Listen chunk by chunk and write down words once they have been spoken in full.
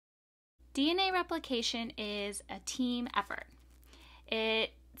DNA replication is a team effort.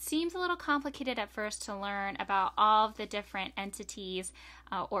 It seems a little complicated at first to learn about all of the different entities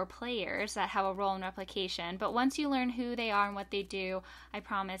or players that have a role in replication, but once you learn who they are and what they do, I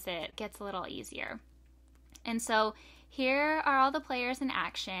promise it gets a little easier. And so here are all the players in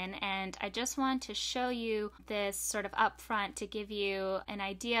action, and I just want to show you this sort of up front to give you an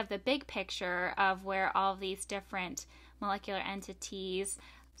idea of the big picture of where all of these different molecular entities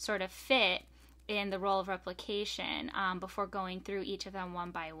sort of fit in the role of replication before going through each of them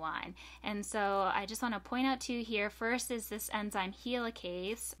one by one. And so I just want to point out to you here, first is this enzyme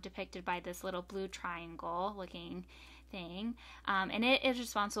helicase, depicted by this little blue triangle looking thing, and it is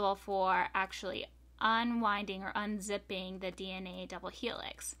responsible for actually unwinding or unzipping the DNA double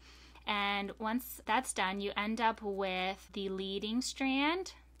helix. And once that's done, you end up with the leading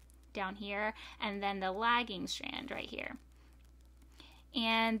strand down here and then the lagging strand right here.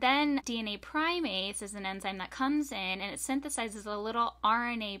 And then DNA primase is an enzyme that comes in and it synthesizes a little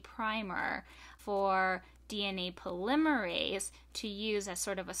RNA primer for DNA polymerase to use as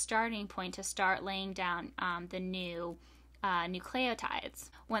sort of a starting point to start laying down the new nucleotides.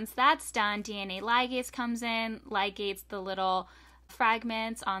 Once that's done, DNA ligase comes in, ligates the little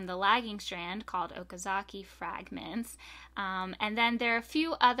fragments on the lagging strand called Okazaki fragments. And then there are a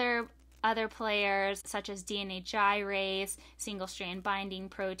few other players such as DNA gyrase, single-strand binding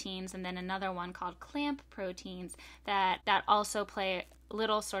proteins, and then another one called clamp proteins that also play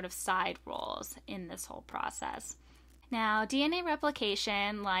little sort of side roles in this whole process. Now, DNA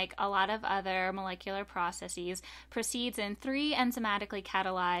replication, like a lot of other molecular processes, proceeds in 3 enzymatically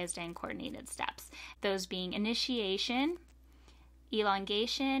catalyzed and coordinated steps, those being initiation,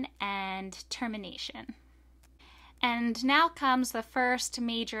 elongation, and termination. And now comes the first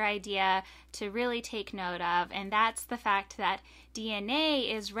major idea to really take note of, and that's the fact that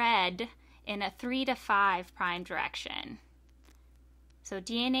DNA is read in a 3 to 5 prime direction. So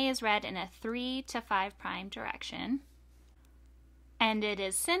DNA is read in a 3 to 5 prime direction, and it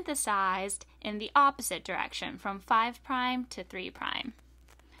is synthesized in the opposite direction, from 5 prime to 3 prime.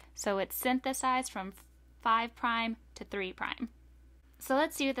 So it's synthesized from 5 prime to 3 prime. So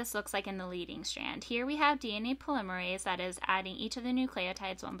let's see what this looks like in the leading strand. Here we have DNA polymerase that is adding each of the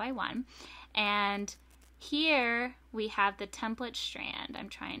nucleotides one by one. And here we have the template strand. I'm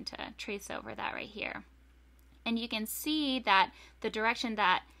trying to trace over that right here. And you can see that the direction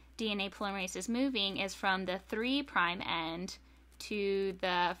that DNA polymerase is moving is from the 3 prime end to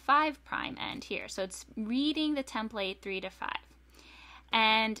the 5 prime end here. So it's reading the template 3 to 5.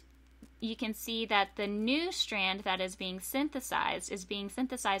 And you can see that the new strand that is being synthesized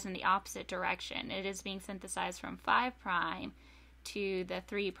in the opposite direction. It is being synthesized from 5 prime to the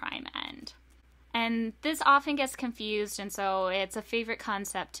 3 prime end. And this often gets confused, and so it's a favorite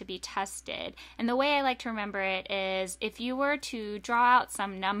concept to be tested. And the way I like to remember it is if you were to draw out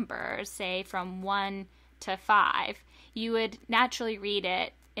some numbers, say from 1 to 5, you would naturally read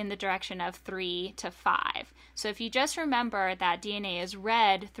it in the direction of 3 to 5. So if you just remember that DNA is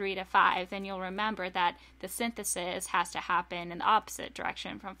read 3 to 5, then you'll remember that the synthesis has to happen in the opposite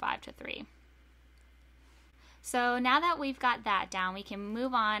direction from 5 to 3. So now that we've got that down, we can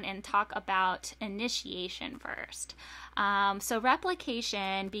move on and talk about initiation first. So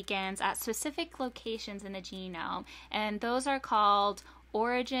replication begins at specific locations in the genome, and those are called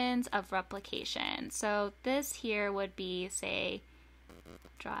origins of replication. So this here would be, say,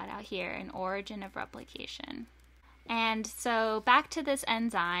 draw it out here, an origin of replication. And so back to this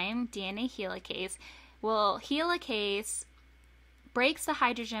enzyme, DNA helicase. Well, helicase breaks the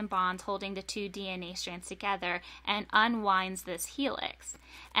hydrogen bonds holding the 2 DNA strands together and unwinds this helix.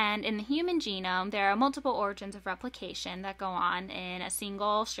 And in the human genome, there are multiple origins of replication that go on in a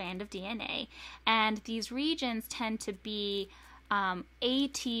single strand of DNA. And these regions tend to be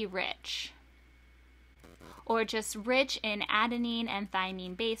AT-rich, or just rich in adenine and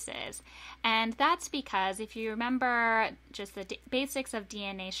thymine bases. And that's because if you remember just the basics of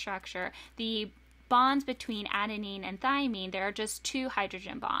DNA structure, the bonds between adenine and thymine, there are just 2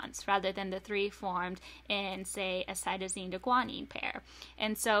 hydrogen bonds rather than the 3 formed in, say, a cytosine to guanine pair.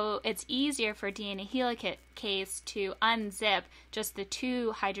 And so it's easier for DNA helicase to unzip just the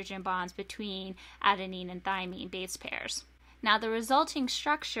 2 hydrogen bonds between adenine and thymine base pairs. Now the resulting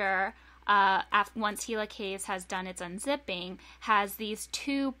structure, once helicase has done its unzipping, has these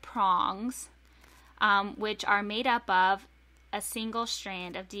 2 prongs, which are made up of a single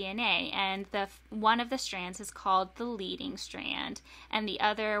strand of DNA, and one of the strands is called the leading strand, and the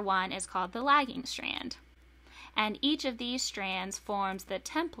other one is called the lagging strand. And each of these strands forms the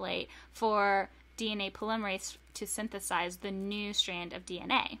template for DNA polymerase to synthesize the new strand of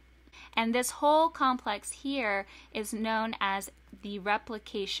DNA. And this whole complex here is known as the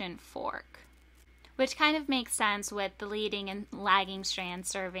replication fork, which kind of makes sense with the leading and lagging strands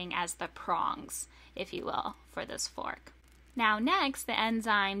serving as the prongs, if you will, for this fork. Now next, the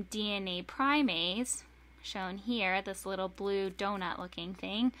enzyme DNA primase, shown here, this little blue donut looking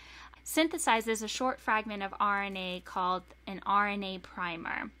thing, synthesizes a short fragment of RNA called an RNA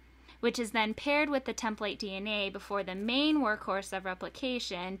primer, which is then paired with the template DNA before the main workhorse of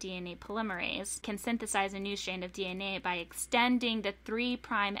replication, DNA polymerase, can synthesize a new strand of DNA by extending the 3'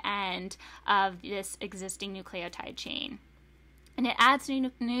 end of this existing nucleotide chain. And it adds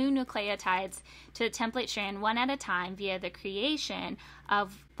new nucleotides to the template strand one at a time via the creation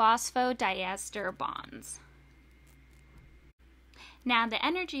of phosphodiester bonds. Now, the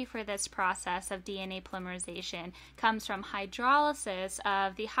energy for this process of DNA polymerization comes from hydrolysis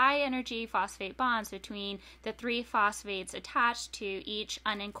of the high-energy phosphate bonds between the 3 phosphates attached to each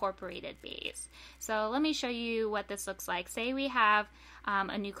unincorporated base. So let me show you what this looks like. Say we have a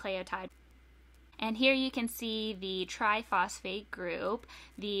nucleotide. And here you can see the triphosphate group,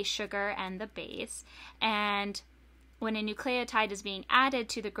 the sugar and the base. And when a nucleotide is being added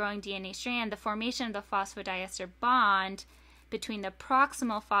to the growing DNA strand, the formation of the phosphodiester bond between the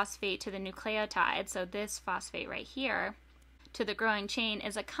proximal phosphate to the nucleotide, so this phosphate right here, to the growing chain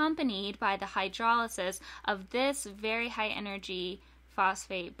is accompanied by the hydrolysis of this very high energy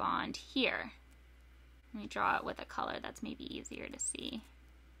phosphate bond here. Let me draw it with a color that's maybe easier to see.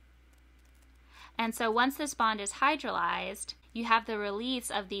 And so once this bond is hydrolyzed, you have the release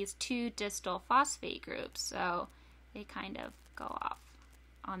of these 2 distal phosphate groups. So they kind of go off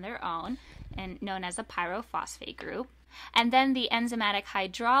on their own, and known as a pyrophosphate group. And then the enzymatic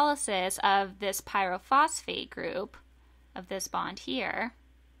hydrolysis of this pyrophosphate group, of this bond here,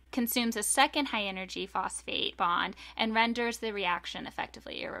 consumes a second high-energy phosphate bond and renders the reaction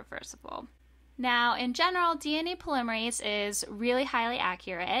effectively irreversible. Now, in general, DNA polymerase is really highly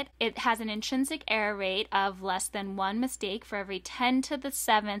accurate. It has an intrinsic error rate of less than 1 mistake for every 10 to the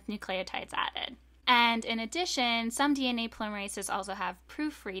 7th nucleotides added. And in addition, some DNA polymerases also have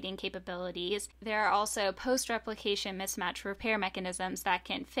proofreading capabilities. There are also post-replication mismatch repair mechanisms that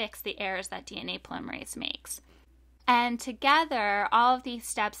can fix the errors that DNA polymerase makes. And together, all of these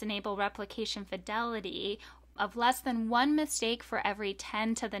steps enable replication fidelity of less than 1 mistake for every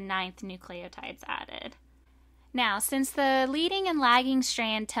 10 to the 9th nucleotides added. Now, since the leading and lagging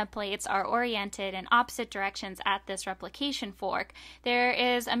strand templates are oriented in opposite directions at this replication fork, there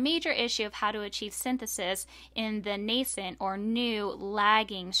is a major issue of how to achieve synthesis in the nascent or new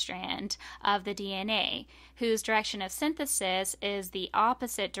lagging strand of the DNA, whose direction of synthesis is the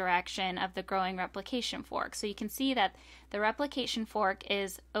opposite direction of the growing replication fork. So you can see that the replication fork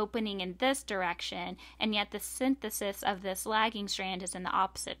is opening in this direction, and yet the synthesis of this lagging strand is in the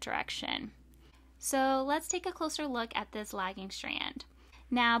opposite direction. So let's take a closer look at this lagging strand.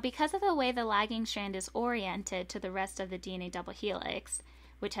 Now, because of the way the lagging strand is oriented to the rest of the DNA double helix,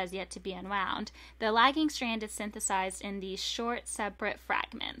 which has yet to be unwound, the lagging strand is synthesized in these short, separate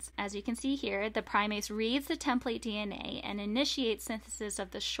fragments. As you can see here, the primase reads the template DNA and initiates synthesis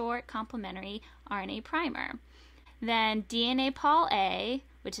of the short complementary RNA primer. Then DNA Pol A,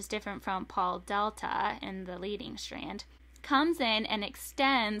 which is different from Pol delta in the leading strand, comes in and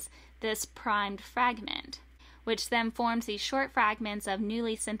extends this primed fragment, which then forms these short fragments of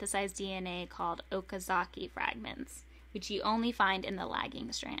newly synthesized DNA called Okazaki fragments, which you only find in the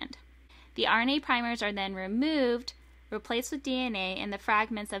lagging strand. The RNA primers are then removed, replaced with DNA, and the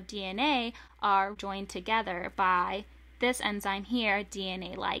fragments of DNA are joined together by this enzyme here,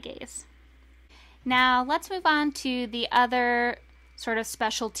 DNA ligase. Now, let's move on to the other sort of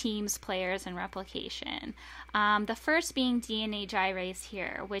special teams players in replication. The first being DNA gyrase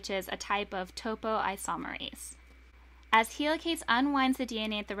here, which is a type of topoisomerase. As helicase unwinds the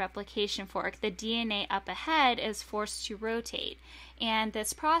DNA at the replication fork, the DNA up ahead is forced to rotate, and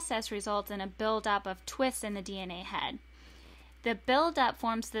this process results in a buildup of twists in the DNA head. The buildup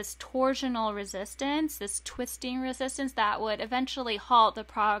forms this torsional resistance, this twisting resistance that would eventually halt the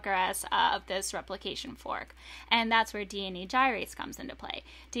progress of this replication fork. And that's where DNA gyrase comes into play.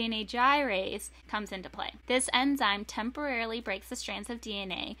 DNA gyrase comes into play. This enzyme temporarily breaks the strands of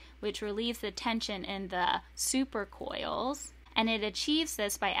DNA, which relieves the tension in the supercoils, and it achieves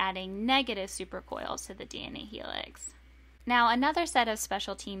this by adding negative supercoils to the DNA helix. Now, another set of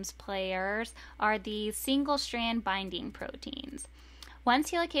special teams players are the single-strand binding proteins.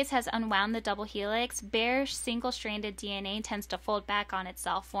 Once helicase has unwound the double helix, bare single-stranded DNA tends to fold back on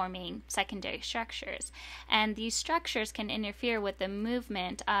itself, forming secondary structures. And these structures can interfere with the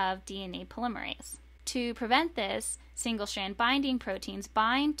movement of DNA polymerase. To prevent this, single-strand binding proteins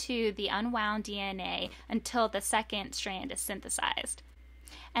bind to the unwound DNA until the second strand is synthesized.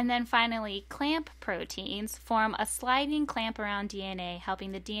 And then finally, clamp proteins form a sliding clamp around DNA,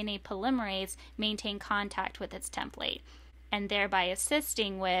 helping the DNA polymerase maintain contact with its template, and thereby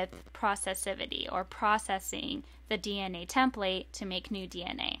assisting with processivity, or processing the DNA template to make new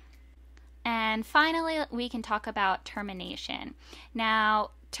DNA. And finally, we can talk about termination.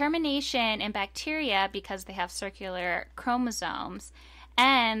 Now, termination in bacteria, because they have circular chromosomes,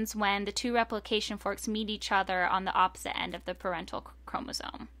 ends when the two replication forks meet each other on the opposite end of the parental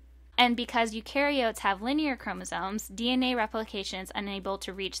chromosome. And because eukaryotes have linear chromosomes, DNA replication is unable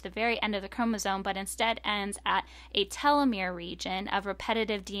to reach the very end of the chromosome, but instead ends at a telomere region of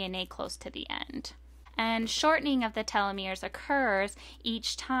repetitive DNA close to the end. And shortening of the telomeres occurs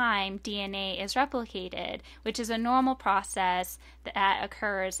each time DNA is replicated, which is a normal process that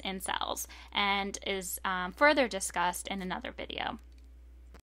occurs in cells and is further discussed in another video.